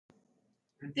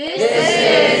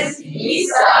This is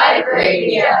Eastside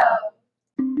Radio.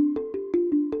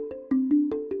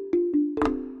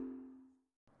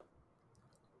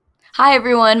 Hi,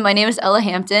 everyone. My name is Ella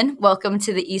Hampton. Welcome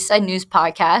to the Eastside News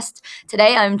Podcast.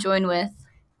 Today, I'm joined with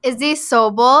Izzy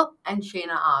Sobel And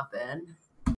Shayna Oppen.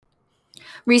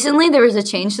 Recently, there was a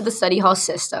change to the study hall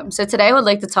system. So today, I would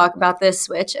like to talk about this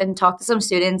switch and talk to some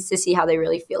students to see how they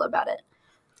really feel about it.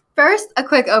 First, a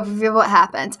quick overview of what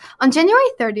happened. On January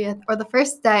 30th, or the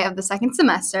first day of the second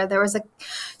semester, there was a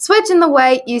switch in the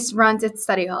way East runs its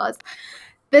study halls.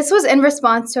 This was in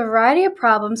response to a variety of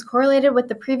problems correlated with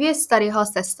the previous study hall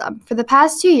system. For the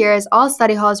past 2 years, all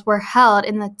study halls were held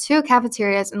in the two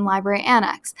cafeterias and library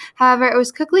annex. However, it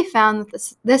was quickly found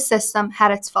that this system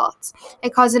had its faults.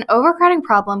 It caused an overcrowding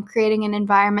problem, creating an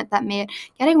environment that made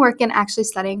getting work and actually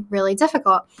studying really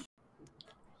difficult.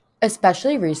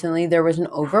 Especially recently, there was an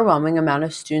overwhelming amount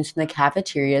of students in the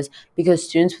cafeterias because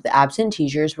students with absent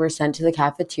teachers were sent to the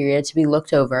cafeteria to be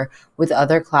looked over with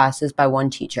other classes by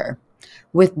one teacher.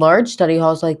 With large study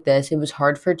halls like this, it was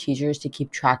hard for teachers to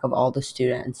keep track of all the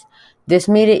students. This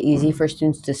made it easy for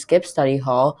students to skip study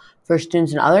hall, for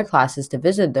students in other classes to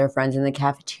visit their friends in the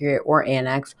cafeteria or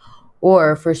annex,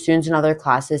 or for students in other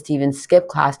classes to even skip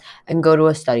class and go to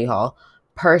a study hall.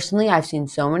 Personally, I've seen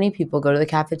so many people go to the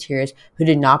cafeterias who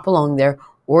did not belong there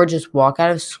or just walk out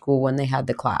of school when they had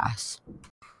the class.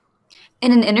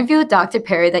 In an interview with Dr.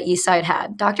 Perry that Eastside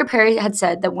had, Dr. Perry had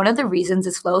said that one of the reasons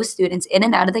its flow of students in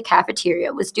and out of the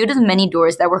cafeteria was due to the many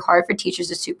doors that were hard for teachers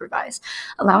to supervise,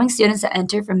 allowing students to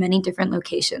enter from many different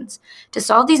locations. To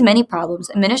solve these many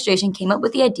problems, administration came up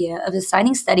with the idea of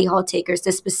assigning study hall takers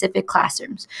to specific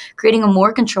classrooms, creating a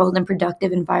more controlled and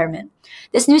productive environment.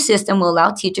 This new system will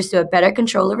allow teachers to have better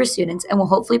control over students and will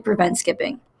hopefully prevent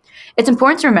skipping. It's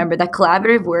important to remember that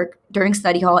collaborative work during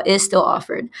study hall is still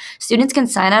offered. Students can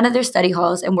sign out of their study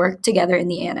halls and work together in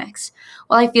the annex.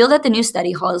 While I feel that the new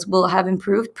study halls will have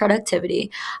improved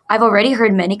productivity, I've already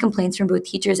heard many complaints from both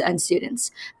teachers and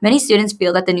students. Many students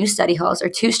feel that the new study halls are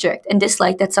too strict and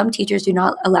dislike that some teachers do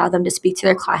not allow them to speak to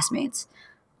their classmates.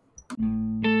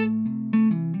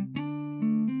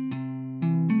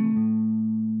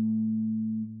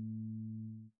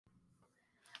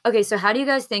 Okay, so how do you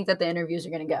guys think that the interviews are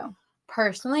going to go?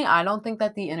 Personally, I don't think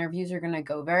that the interviews are going to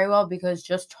go very well because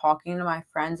just talking to my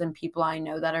friends and people I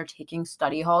know that are taking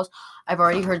study halls, I've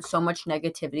already heard so much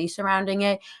negativity surrounding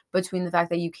it, between the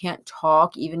fact that you can't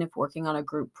talk even if working on a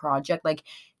group project. Like,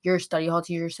 your study hall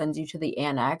teacher sends you to the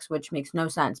annex, which makes no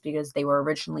sense because they were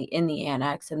originally in the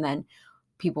annex and then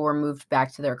people were moved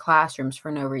back to their classrooms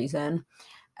for no reason.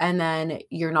 And then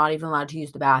you're not even allowed to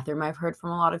use the bathroom, I've heard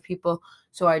from a lot of people.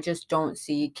 So I just don't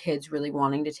see kids really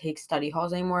wanting to take study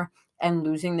halls anymore, and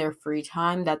losing their free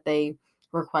time that they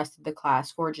requested the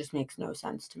class for just makes no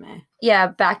sense to me. Yeah,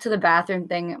 back to the bathroom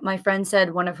thing. My friend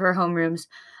said one of her homerooms,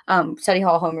 study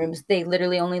hall homerooms, they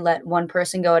literally only let one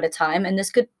person go at a time. And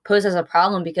this could pose as a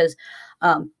problem because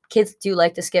kids do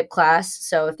like to skip class.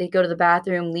 So if they go to the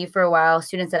bathroom, leave for a while,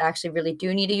 students that actually really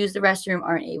do need to use the restroom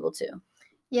aren't able to.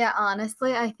 Yeah,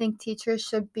 honestly, I think teachers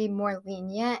should be more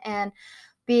lenient and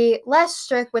be less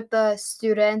strict with the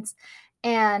students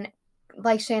and,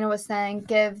 like Shayna was saying,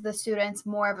 give the students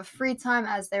more of a free time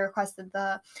as they requested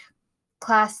the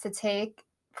class to take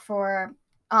for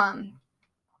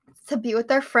to be with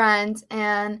their friends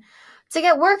and to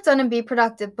get work done and be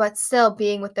productive, but still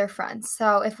being with their friends.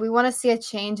 So if we want to see a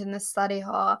change in the study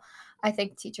hall, I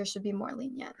think teachers should be more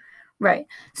lenient. Right.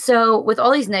 So with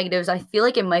all these negatives, I feel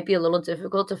like it might be a little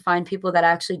difficult to find people that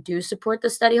actually do support the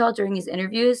study hall during these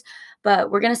interviews, but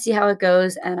we're going to see how it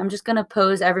goes. And I'm just going to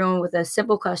pose everyone with a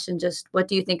simple question. Just what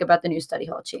do you think about the new study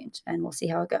hall change? And we'll see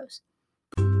how it goes.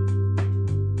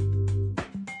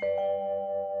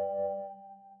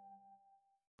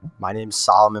 My name's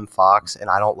Solomon Fox, and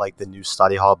I don't like the new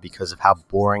study hall because of how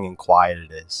boring and quiet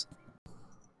it is.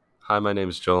 Hi, my name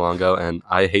is Joe Longo, and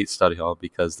I hate study hall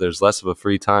because there's less of a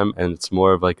free time and it's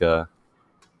more of like a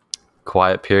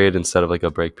quiet period instead of like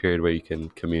a break period where you can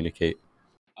communicate.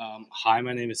 Hi,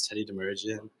 my name is Teddy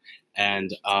Demerjian,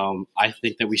 and I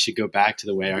think that we should go back to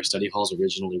the way our study halls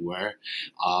originally were.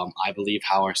 I believe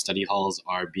how our study halls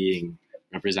are being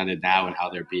represented now and how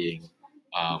they're being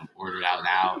ordered out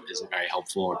now isn't very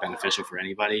helpful or beneficial for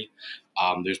anybody.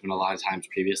 There's been a lot of times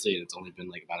previously, and it's only been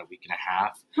like about a week and a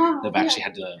half, that I've actually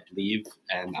had to leave,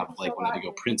 and I've like wanted to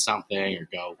go print something or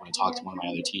go want to talk to one of my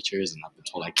other teachers, and I've been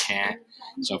told I can't.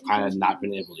 So I've kind of not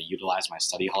been able to utilize my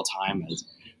study hall time as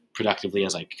productively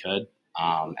as I could.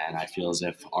 And I feel as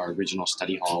if our original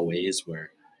study hall ways were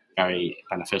very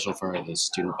beneficial for the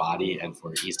student body and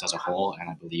for East as a whole. And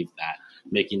I believe that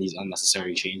making these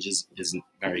unnecessary changes isn't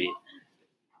very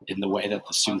in the way that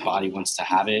the student body wants to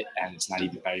have it, and it's not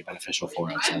even very beneficial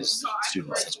for us as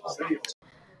students as well.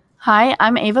 Hi,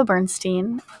 I'm Ava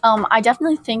Bernstein. I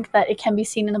definitely think that it can be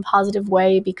seen in a positive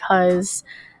way because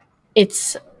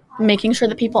it's making sure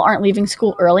that people aren't leaving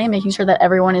school early and making sure that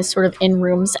everyone is sort of in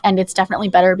rooms, and it's definitely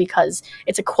better because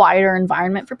it's a quieter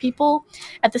environment for people.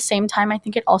 At the same time, I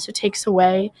think it also takes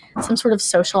away some sort of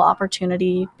social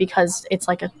opportunity because it's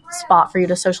like a spot for you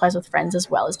to socialize with friends as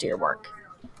well as do your work.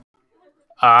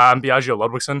 I'm Biagio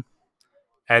Ludwigson,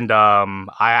 and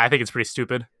I think it's pretty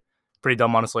stupid, pretty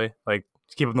dumb, honestly. Like,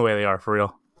 keep them the way they are, for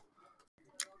real.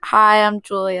 Hi, I'm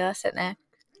Julia Sitnick,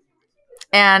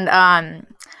 and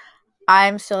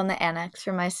I'm still in the annex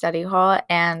for my study hall,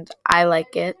 and I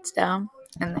like it still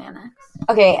in the annex.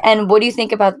 Okay, and what do you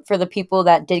think about for the people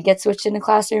that did get switched into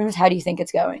classrooms? How do you think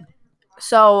it's going?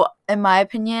 So, in my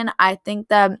opinion, I think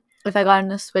that if I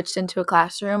got switched into a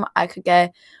classroom, I could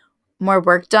get more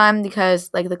work done because,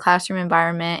 like, the classroom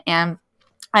environment, and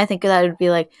I think that it would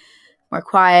be, like, more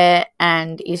quiet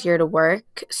and easier to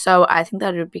work. So, I think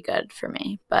that it would be good for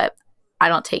me, but I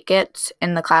don't take it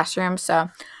in the classroom, so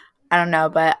I don't know,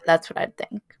 but that's what I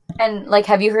think. And, like,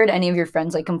 have you heard any of your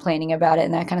friends, like, complaining about it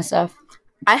and that kind of stuff?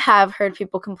 I have heard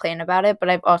people complain about it,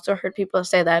 but I've also heard people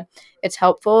say that it's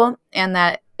helpful and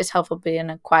that it's helpful to be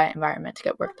in a quiet environment to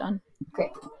get work done.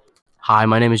 Great. Hi,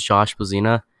 my name is Josh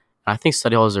Blazina. I think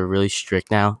study halls are really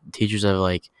strict now. Teachers are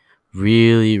like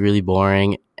really, really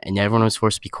boring, and everyone was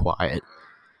forced to be quiet.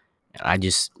 And I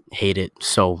just hate it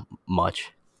so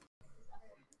much.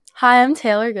 Hi, I'm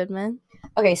Taylor Goodman.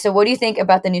 Okay, so what do you think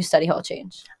about the new study hall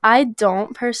change? I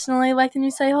don't personally like the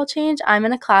new study hall change. I'm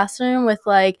in a classroom with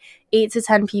like 8 to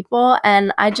 10 people,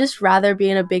 and I just rather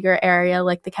be in a bigger area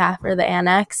like the CAF or the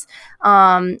annex.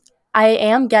 I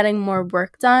am getting more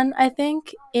work done, I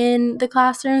think, in the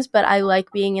classrooms, but I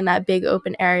like being in that big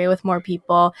open area with more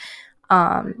people.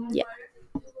 Yeah.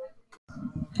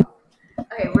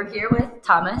 Okay, we're here with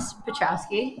Thomas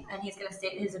Petrowski, and he's going to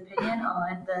state his opinion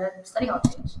on the study hall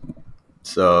change.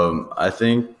 So I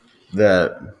think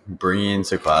that bringing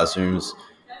into classrooms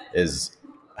is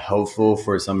helpful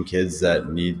for some kids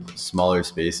that need smaller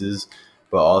spaces,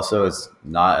 but also it's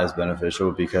not as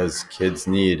beneficial because kids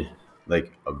need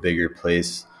like a bigger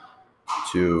place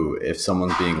to, if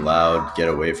someone's being loud, get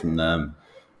away from them,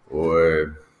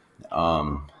 or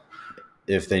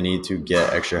if they need to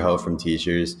get extra help from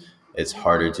teachers, it's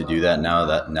harder to do that now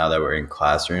that we're in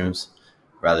classrooms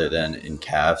rather than in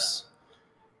CAFs.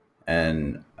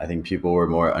 And I think people were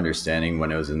more understanding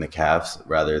when it was in the CAFs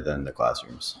rather than the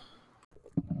classrooms.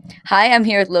 Hi, I'm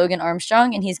here with Logan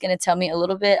Armstrong, and he's going to tell me a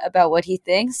little bit about what he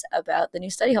thinks about the new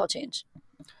study hall change.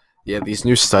 Yeah, these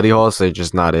new study halls, they're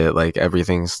just not it. Like,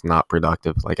 everything's not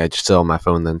productive. Like, I just sit on my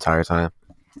phone the entire time.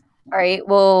 All right,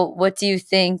 well, what do you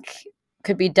think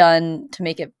could be done to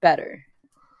make it better?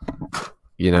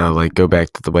 You know, like, go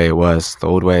back to the way it was. The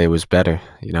old way was better.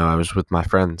 You know, I was with my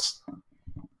friends.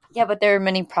 Yeah, but there are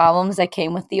many problems that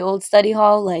came with the old study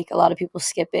hall, like a lot of people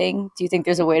skipping. Do you think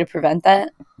there's a way to prevent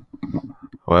that?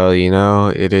 Well, you know,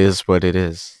 it is what it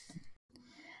is.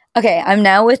 Okay, I'm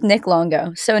now with Nick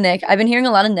Longo. So, Nick, I've been hearing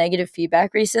a lot of negative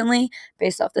feedback recently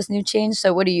based off this new change.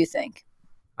 So, what do you think?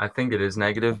 I think it is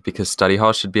negative because study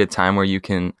hall should be a time where you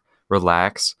can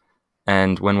relax.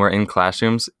 And when we're in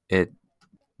classrooms,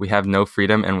 we have no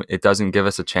freedom and it doesn't give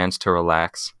us a chance to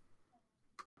relax.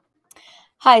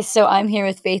 Hi, so I'm here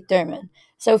with Faith Durman.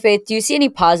 So, Faith, do you see any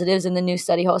positives in the new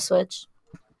study hall switch?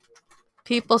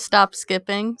 People stop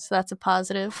skipping, so that's a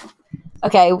positive.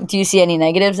 Okay, do you see any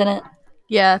negatives in it?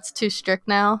 Yeah, it's too strict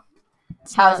now.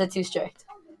 How is it too strict?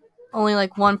 Only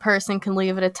like one person can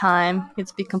leave at a time. You have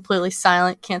to be completely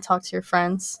silent, can't talk to your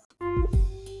friends.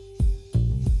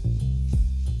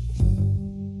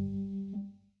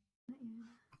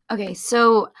 Okay,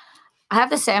 so I have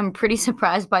to say I'm pretty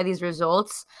surprised by these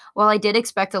results. While I did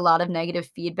expect a lot of negative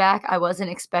feedback, I wasn't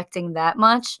expecting that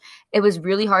much. It was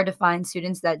really hard to find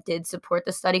students that did support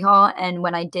the study hall, and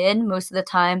when I did, most of the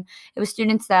time, it was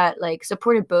students that like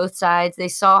supported both sides. They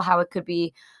saw how it could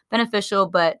be beneficial,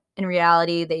 but in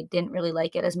reality, they didn't really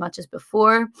like it as much as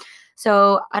before.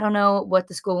 So I don't know what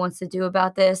the school wants to do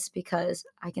about this because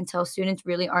I can tell students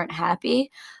really aren't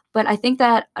happy. But I think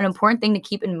that an important thing to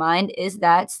keep in mind is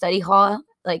that study hall,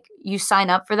 like you sign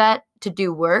up for that to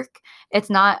do work. It's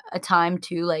not a time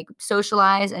to like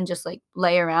socialize and just like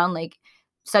lay around. Like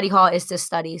study hall is to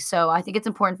study. So I think it's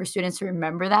important for students to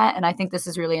remember that. And I think this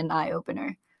is really an eye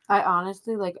opener. I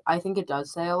honestly, I think it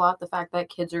does say a lot, the fact that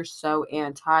kids are so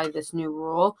anti this new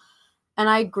rule. And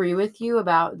I agree with you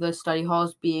about the study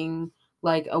halls being,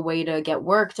 like, a way to get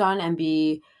work done and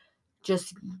be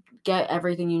just get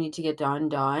everything you need to get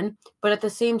done. But at the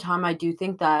same time, I do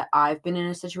think that I've been in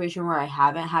a situation where I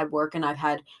haven't had work and I've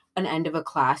had an end of a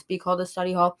class be called a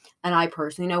study hall. And I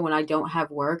personally know when I don't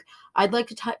have work, I'd like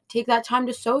to take that time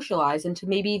to socialize and to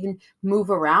maybe even move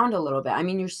around a little bit. I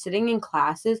mean, you're sitting in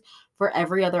classes for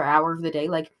every other hour of the day.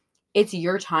 Like, it's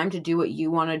your time to do what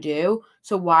you want to do.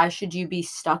 So why should you be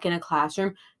stuck in a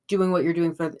classroom doing what you're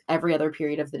doing for every other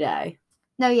period of the day?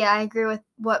 No, yeah, I agree with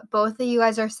what both of you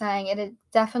guys are saying. It is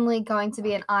definitely going to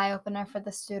be an eye-opener for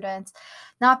the students,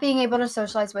 not being able to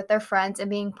socialize with their friends and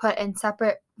being put in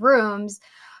separate rooms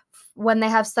when they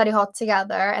have study hall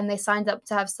together and they signed up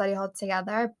to have study hall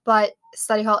together. But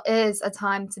study hall is a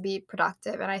time to be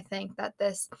productive, and I think that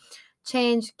this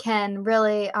change can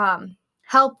really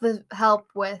help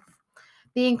with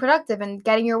being productive and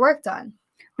getting your work done.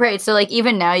 Right. So, like,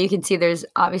 even now you can see there's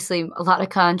obviously a lot of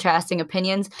contrasting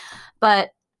opinions,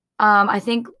 but I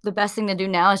think the best thing to do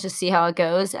now is just see how it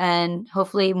goes, and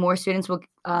hopefully more students will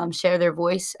share their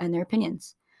voice and their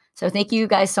opinions. So thank you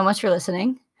guys so much for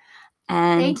listening.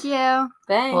 And Thank you.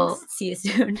 Thanks. We'll see you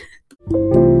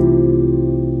soon.